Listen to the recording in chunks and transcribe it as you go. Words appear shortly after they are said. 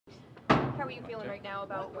How are you feeling right now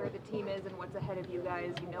about where the team is and what's ahead of you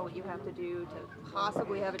guys? You know what you have to do to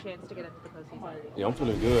possibly have a chance to get into the postseason. Yeah, I'm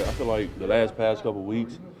feeling good. I feel like the past couple of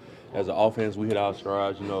weeks, as an offense, we hit our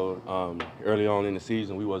strides. Early on in the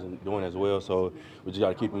season, we wasn't doing as well, so we just got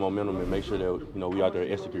to keep the momentum and make sure that we out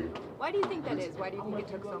there executing. Why do you think that is? Why do you think it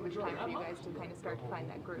took so much time for you guys to kind of start to find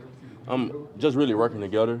that groove? Just really working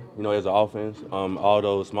together. As an offense, all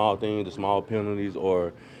those small things, the small penalties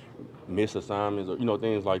or missed assignments, or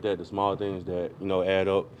things like that. The small things that add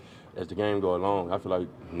up as the game go along. I feel like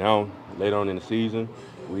now, later on in the season,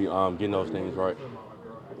 we getting those things right.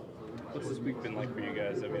 What's this week been like for you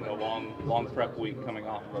guys? I mean, a long prep week coming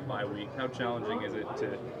off of a bye week. How challenging is it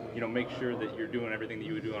to, make sure that you're doing everything that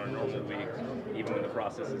you would do on a normal week, even when the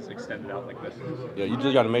process is extended out like this? Yeah, you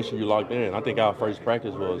just got to make sure you're locked in. I think our first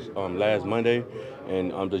practice was last Monday,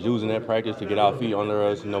 and just using that practice to get our feet under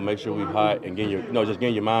us, make sure we're hot and just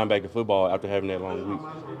getting your mind back to football after having that long week.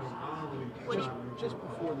 Just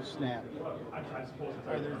before the snap,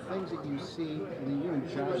 are there things that you see, and you and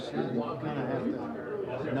Josh see, that you kind of have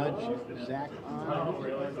to nudge Zach on? Do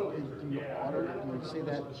you say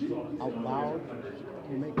that out loud?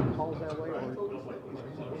 Do you make calls that way, or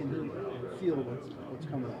can you feel what's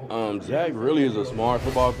coming? Zach really is a smart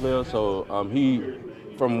football player, so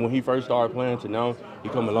from when he first started playing to now, he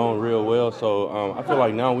come along real well. So I feel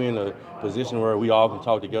like now we're in a position where we all can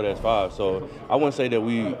talk together as five. So I wouldn't say that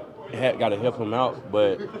we got to help him out,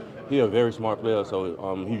 but he's a very smart player,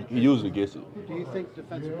 so he usually gets it. Do you think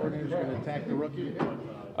defensive coordinators are going to attack the rookie?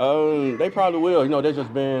 They probably will. They've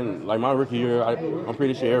just been, like my rookie year, I'm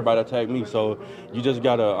pretty sure everybody attacked me. So you just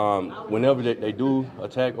got to, whenever they do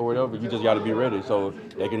attack or whatever, you just got to be ready so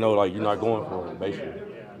they can know, like, you're not going for it, basically.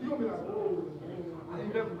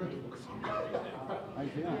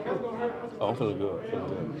 Oh, I'm feeling good.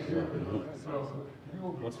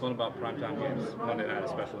 What's fun about primetime games, Monday night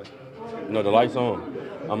especially? The lights on.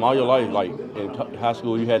 All your life, like in high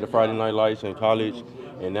school, you had the Friday night lights. In college,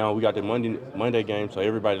 and now we got the Monday game, so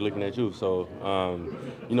everybody looking at you. So,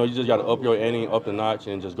 you just got to up your ante, up the notch,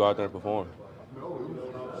 and just go out there and perform.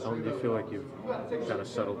 So do you feel like you've kind of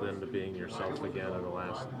settled into being yourself again in the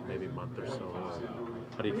last maybe month or so?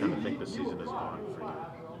 How do you kind of think the season has gone for you?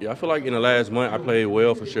 Yeah, I feel like in the last month I played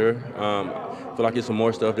well for sure. I feel like it's some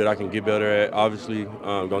more stuff that I can get better at. Obviously,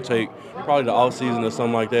 gonna take probably the off season or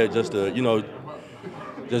something like that just to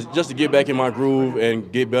just to get back in my groove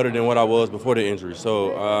and get better than what I was before the injury.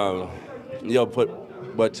 So,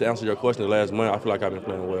 but to answer your question, the last month I feel like I've been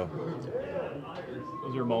playing well.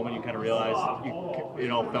 Was there a moment you kind of realized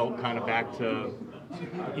you felt kind of back to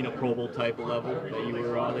Pro Bowl type of level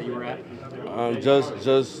that you were at?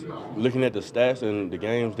 Just looking at the stats and the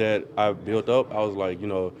games that I built up, I was like,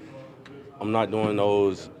 I'm not doing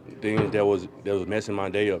those things that was messing my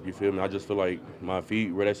day up. You feel me? I just feel like my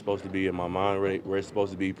feet where they're supposed to be and my mind where it's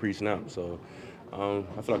supposed to be pre-snap. So I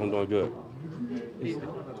feel like I'm doing good.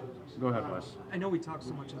 Go ahead, Wes. I know we talked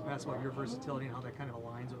so much in the past about your versatility and how that kind of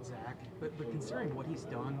aligns with Zach, but considering what he's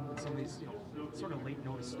done with some of these sort of late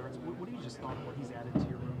notice starts, what do you just thought of what he's added to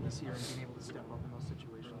your room this year and being able to step up in those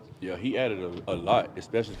situations? Yeah, he added a lot,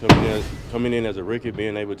 especially coming in as a rookie,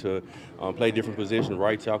 being able to play different positions,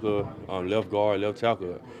 right tackle, left guard, left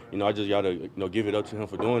tackle. I just got to give it up to him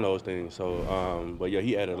for doing those things. So, but yeah,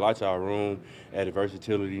 he added a lot to our room, added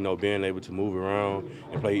versatility, being able to move around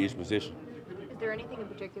and play each position. Is there anything in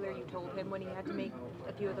particular you told him when he had to make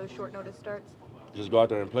a few of those short notice starts? Just go out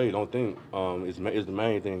there and play. Don't think. It's the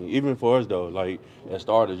main thing. Even for us though, like as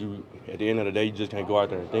starters, at the end of the day, you just can't go out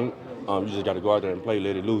there and think. You just got to go out there and play,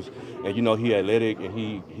 let it loose. And he athletic and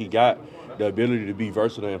he got the ability to be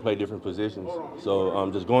versatile and play different positions. So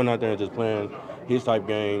just going out there and just playing his type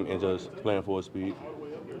game and just playing full speed.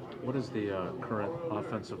 What is the current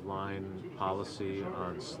offensive line policy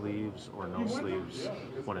on sleeves or no sleeves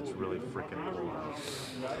when it's really freaking cold?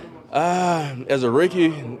 As a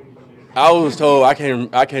rookie, I was told I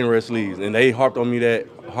can't wear sleeves, and they harped on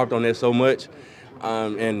that so much.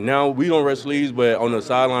 And now we don't wear sleeves, but on the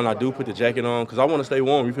sideline I do put the jacket on because I want to stay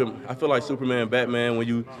warm. I feel like Superman, Batman when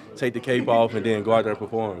you take the cape off and then go out there and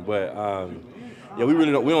perform. But yeah, we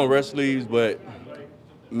don't wear sleeves. But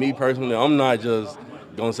me personally, I'm not just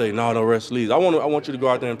gonna say no, don't wear sleeves. I want you to go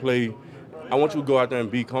out there and play. I want you to go out there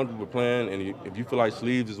and be comfortable playing. And if you feel like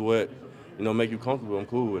sleeves is what make you comfortable, I'm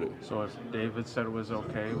cool with it. So if David said it was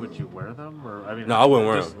okay, would you wear them? Or no, I wouldn't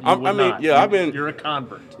wear them. You're a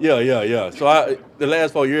convert. Yeah. So the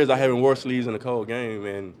last 4 years I haven't wore sleeves in a cold game,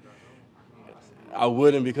 and I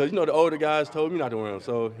wouldn't because the older guys told me not to wear them.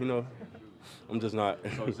 So I'm just not.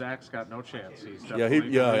 So Zach's got no chance. He's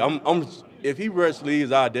definitely I'm if he wears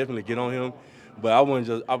sleeves, I'd definitely get on him. But I wouldn't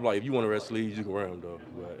just. I'm like, if you want to wear sleeves, you can wear them though.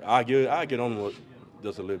 But I get on them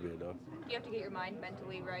just a little bit though. You have to get your mind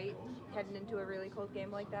mentally right heading into a really cold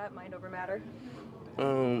game like that. Mind over matter.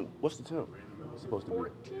 What's the temp? It's supposed to be.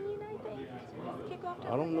 14, I think. Kickoff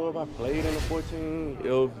time. I don't know if I played in the 14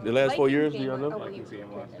 the last 4 years. Do y'all know? Vikings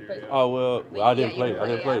game last year, yeah. Oh well, I didn't Yeah, play. you I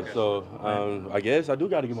didn't play, play. yeah. So I guess I do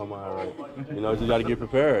got to get my mind right. You know, just got to get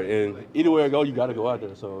prepared. And either way I go, you got to go out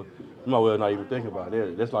there. So you might well not even think about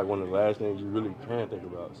it. That's like one of the last things you really can think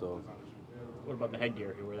about. So. What about the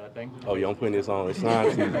headgear? You wear that thing? Oh yeah, I'm putting this on. It's sign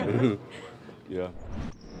season. Yeah.